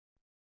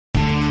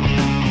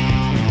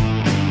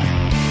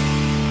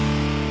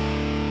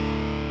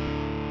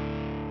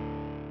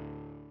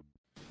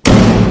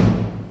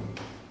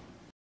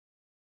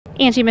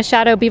Angie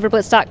Machado,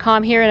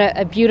 BeaverBlitz.com here in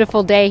a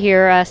beautiful day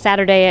here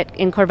Saturday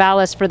in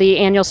Corvallis for the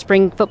annual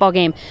spring football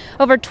game.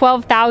 Over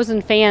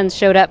 12,000 fans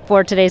showed up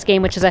for today's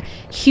game, which is a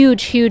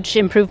huge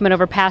improvement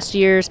over past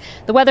years.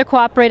 The weather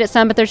cooperated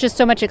some, but there's just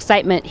so much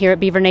excitement here at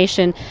Beaver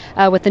Nation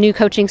with the new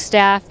coaching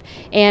staff.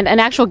 And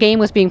an actual game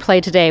was being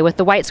played today with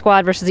the white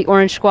squad versus the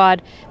orange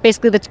squad.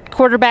 Basically, the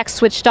quarterbacks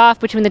switched off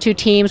between the two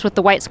teams, with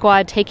the white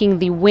squad taking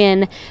the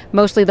win.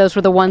 Mostly those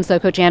were the ones, though,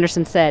 Coach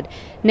Anderson said.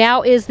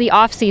 Now is the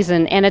off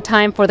season and a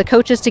time for the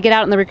coaches to get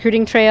out on the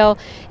recruiting trail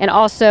and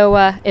also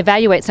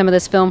evaluate some of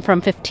this film from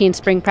 15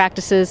 spring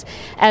practices,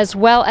 as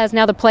well as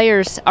now the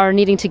players are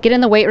needing to get in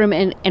the weight room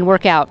and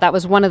work out. That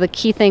was one of the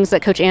key things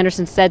that Coach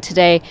Anderson said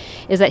today,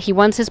 is that he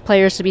wants his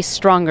players to be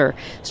stronger,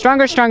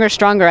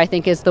 I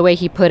think is the way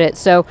he put it.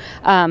 So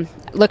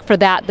look for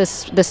that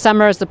this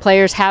summer as the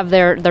players have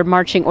their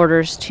marching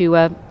orders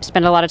to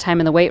spend a lot of time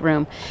in the weight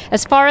room.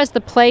 As far as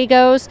the play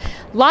goes,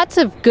 lots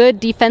of good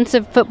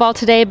defensive football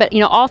today, but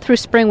all through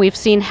spring we've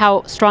seen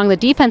how strong the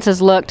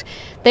defenses looked.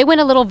 They went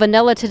a little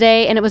vanilla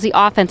today, and it was the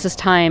offense's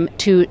time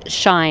to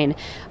shine.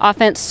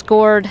 Offense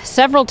scored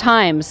several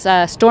times.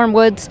 Storm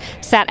Woods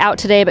sat out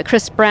today, but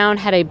Chris Brown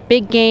had a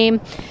big game.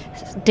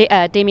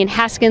 Damian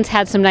Haskins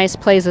had some nice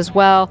plays as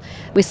well.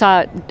 We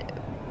saw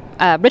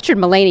Richard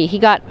Mullaney, he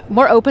got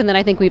more open than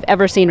I think we've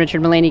ever seen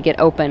Richard Mullaney get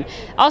open.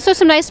 Also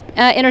some nice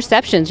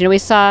interceptions. We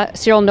saw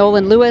Cyril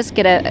Nolan Lewis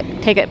take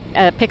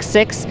a pick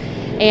six,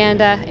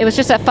 and it was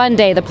just a fun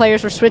day. The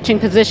players were switching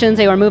positions,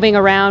 they were moving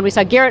around. We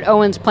saw Garrett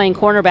Owens playing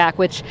cornerback,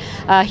 which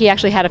he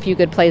actually had a few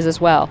good plays as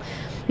well.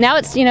 Now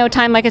it's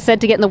time, like I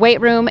said, to get in the weight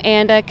room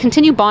and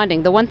continue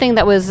bonding. The one thing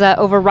that was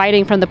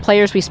overriding from the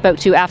players we spoke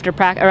to after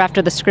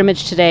the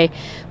scrimmage today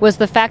was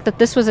the fact that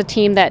this was a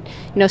team that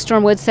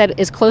Storm Woods said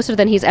is closer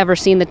than he's ever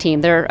seen the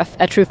team. They're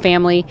a true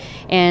family,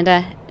 and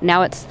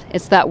now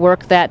it's that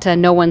work that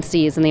no one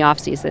sees in the off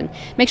season.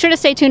 Make sure to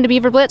stay tuned to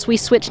Beaver Blitz. We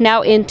switch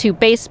now into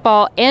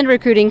baseball and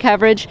recruiting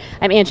coverage.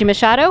 I'm Angie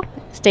Machado.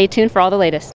 Stay tuned for all the latest.